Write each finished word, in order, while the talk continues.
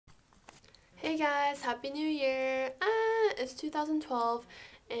Hey guys, Happy New Year! It's 2012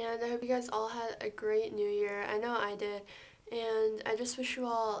 and I hope you guys all had a great new year. I know I did. And I just wish you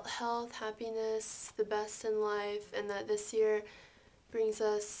all health, happiness, the best in life, and that this year brings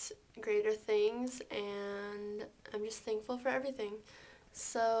us greater things, and I'm just thankful for everything.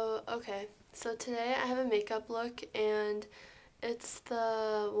 So today I have a makeup look, and it's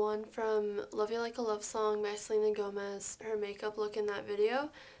the one from Love You Like a Love Song by Selena Gomez, her makeup look in that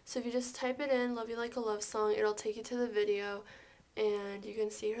video. So if you just type it in, Love You Like a Love Song, it'll take you to the video and you can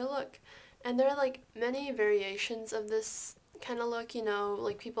see her look. And there are like many variations of this kind of look,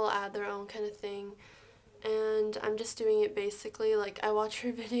 like people add their own kind of thing. And I'm just doing it basically, like I watched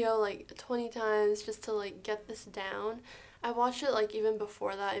her video like 20 times just to like get this down. I watched it like even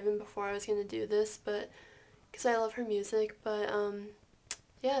before that, even before I was going to do this, but because I love her music, but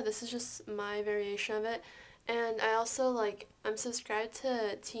yeah, this is just my variation of it. And I also I'm subscribed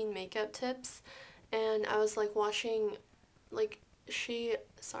to Teen Makeup Tips, and I was like watching, like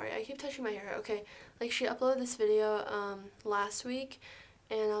sorry, I keep touching my hair, okay, like she uploaded this video last week,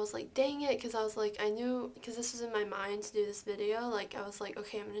 and I was like, dang it, because I was like, I knew, because this was in my mind to do this video, like I was like,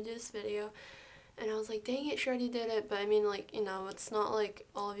 okay, I'm gonna do this video. And I was like, dang it, she already did it. But I mean, like, it's not like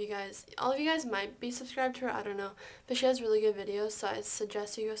all of you guys might be subscribed to her, I don't know. But she has really good videos, so I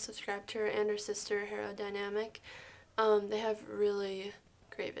suggest you go subscribe to her and her sister, Dynamic. They have really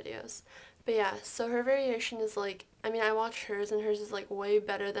great videos. But yeah, so her variation is like, I mean, I watched hers, and hers is like way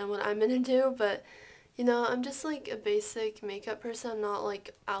better than what I'm gonna do. But, I'm just like a basic makeup person. I'm not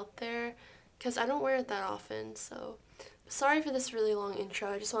like out there, because I don't wear it that often, so. Sorry for this really long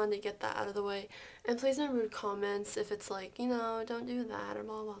intro, I just wanted to get that out of the way. And please no rude comments if it's like, don't do that or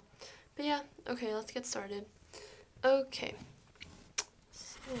blah blah. But yeah, okay, let's get started. Okay,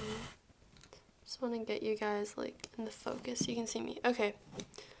 so just want to get you guys like in the focus, you can see me. Okay,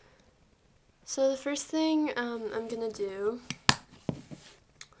 so the first thing I'm gonna do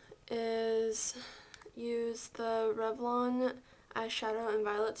is use the Revlon eyeshadow in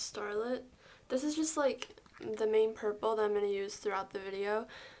Violet Starlit. This is just like the main purple that I'm going to use throughout the video,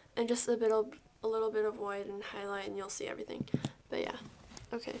 and just a little bit of white and highlight, and you'll see everything. But yeah,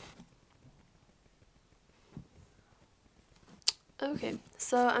 okay. Okay,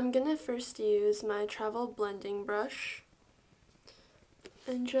 so I'm going to first use my travel blending brush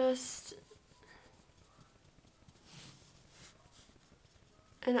and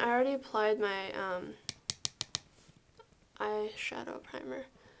I already applied my eyeshadow primer.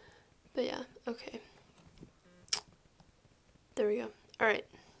 But yeah, okay. There we go. Alright.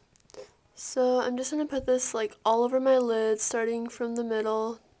 So I'm just going to put this like all over my lid, starting from the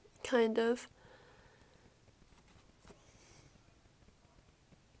middle, kind of.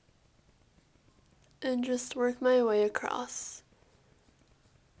 And just work my way across.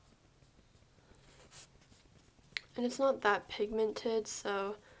 And it's not that pigmented,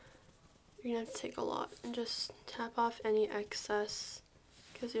 so you're going to have to take a lot and just tap off any excess,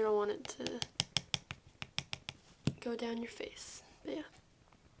 because you don't want it to go down your face. But yeah.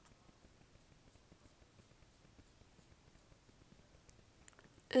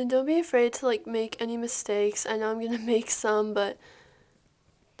 And don't be afraid to like make any mistakes. I know I'm gonna make some, but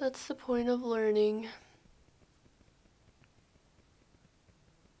that's the point of learning.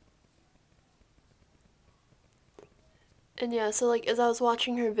 And yeah, so like as I was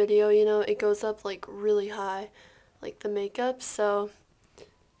watching her video, it goes up like really high, like the makeup, so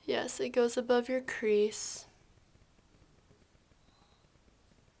yes, it goes above your crease.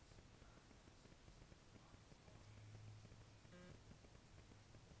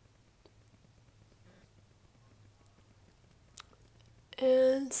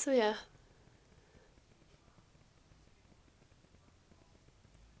 And so yeah.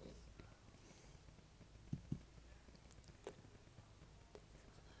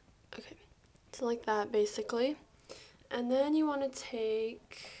 Okay, so like that basically. And then you want to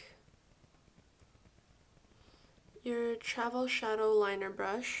take your travel shadow liner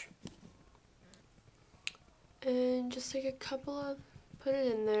brush and just take put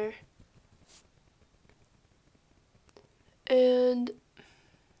it in there. And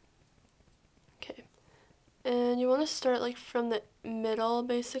okay, and you want to start like from the middle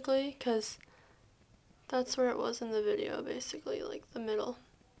basically, because that's where it was in the video, basically like the middle,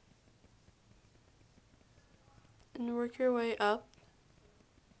 and work your way up.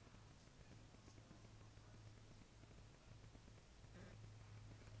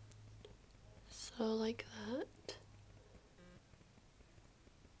 So like that.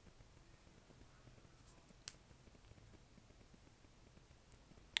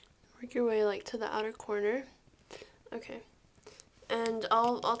 Work your way like to the outer corner. Okay. and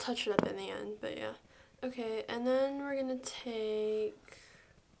I'll touch it up in the end, but yeah. Okay, and then we're gonna take,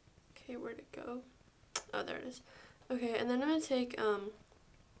 okay, where'd it go? Oh, there it is. Okay, and then I'm gonna take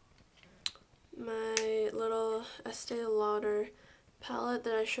my little Estee Lauder palette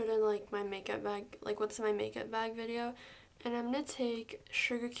that I showed in like my makeup bag, like what's in my makeup bag video, and I'm gonna take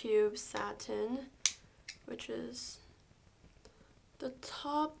Sugar Cube Satin, which is the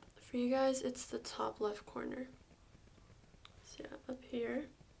top, for you guys, it's the top left corner. So yeah, up here.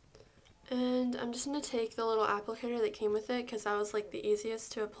 And I'm just going to take the little applicator that came with it, because that was like the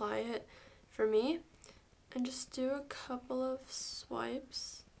easiest to apply it for me, and just do a couple of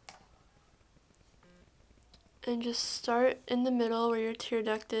swipes. And just start in the middle where your tear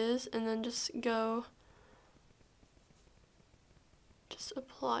duct is, and then just go, just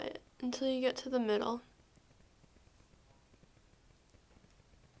apply it until you get to the middle.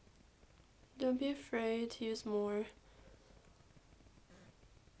 Don't be afraid to use more.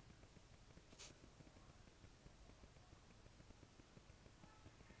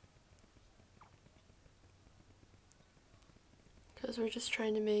 Because we're just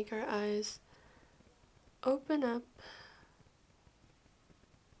trying to make our eyes open up.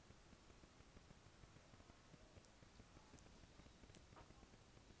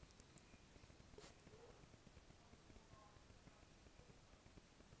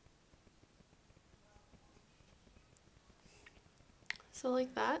 So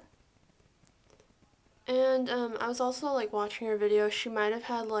like that. And I was also like watching her video. She might have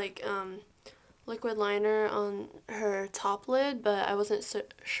had like liquid liner on her top lid, but I wasn't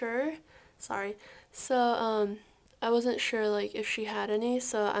sure. Sorry. So I wasn't sure like if she had any,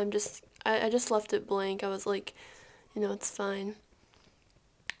 so I just left it blank. I was like, you know, it's fine.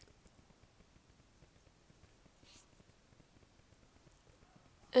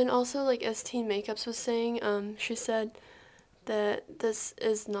 And also, like as Teen Makeups was saying, she said that this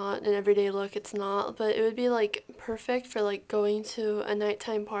is not an everyday look. It's not, but it would be like perfect for like going to a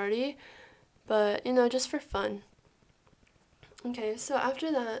nighttime party, but you know, just for fun. Okay, so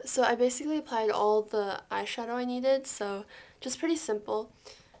after that, so I basically applied all the eyeshadow I needed, so just pretty simple.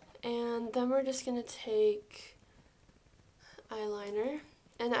 And then we're just gonna take eyeliner,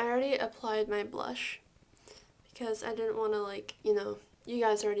 and I already applied my blush because I didn't want to, like, you know, you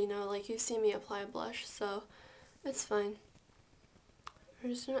guys already know, like, you've seen me apply blush, so it's fine. We're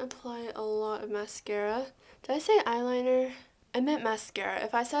just gonna apply a lot of mascara. Did I say eyeliner? I meant mascara.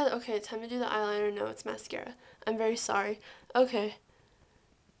 If I said, okay, it's time to do the eyeliner, no, it's mascara. I'm very sorry. Okay.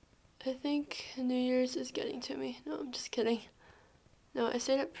 I think New Year's is getting to me. No, I'm just kidding. No, I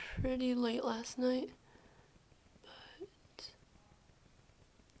stayed up pretty late last night, but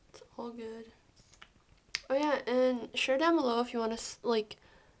it's all good. Oh yeah, and share down below if you want to, like,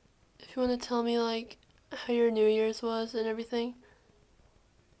 if you want to tell me, like, how your New Year's was and everything.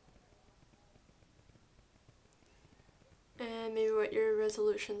 And maybe what your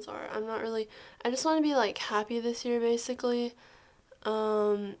resolutions are. I'm not really, I just want to be like happy this year basically.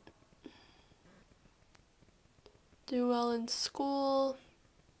 Do well in school.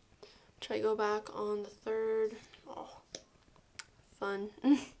 Try to go back on the 3rd. Oh, fun.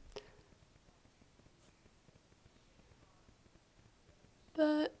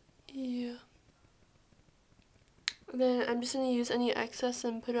 But yeah. Then I'm just going to use any excess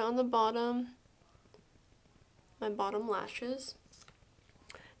and put it on the bottom. My bottom lashes.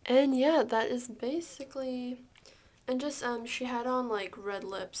 And yeah, that is basically, and just she had on like red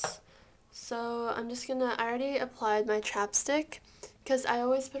lips, so I'm just gonna, I already applied my chapstick because I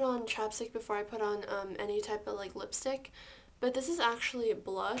always put on chapstick before I put on any type of like lipstick, but this is actually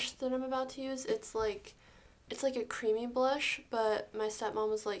blush that I'm about to use. It's like a creamy blush, but my stepmom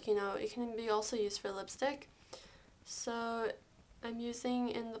was like, you know, it can be also used for lipstick, so I'm using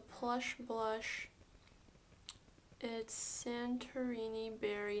in the Plush blush. It's Santorini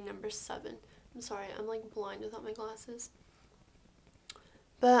Berry number 7. I'm sorry, I'm like blind without my glasses.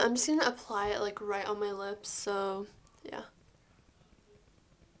 But I'm just gonna apply it like right on my lips, so yeah.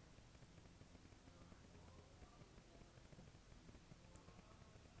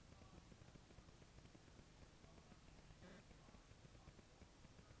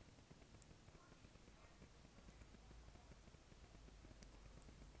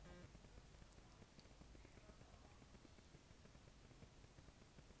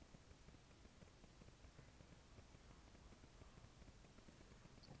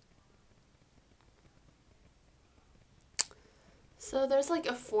 So there's like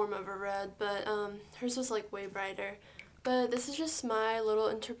a form of a red, but hers was like way brighter. But this is just my little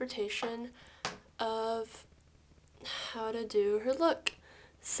interpretation of how to do her look.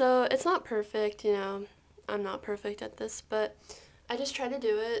 So it's not perfect, you know, I'm not perfect at this, but I just tried to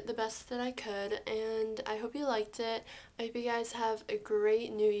do it the best that I could, and I hope you liked it. I hope you guys have a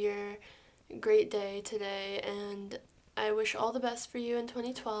great new year, great day today, and I wish all the best for you in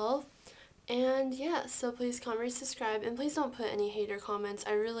 2012. And yeah, so please comment, rate, subscribe, and please don't put any hater comments.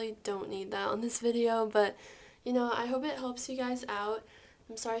 I really don't need that on this video, but you know, I hope it helps you guys out.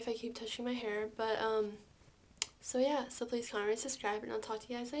 I'm sorry if I keep touching my hair, but so yeah, so please comment, rate, subscribe, and I'll talk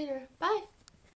to you guys later. Bye!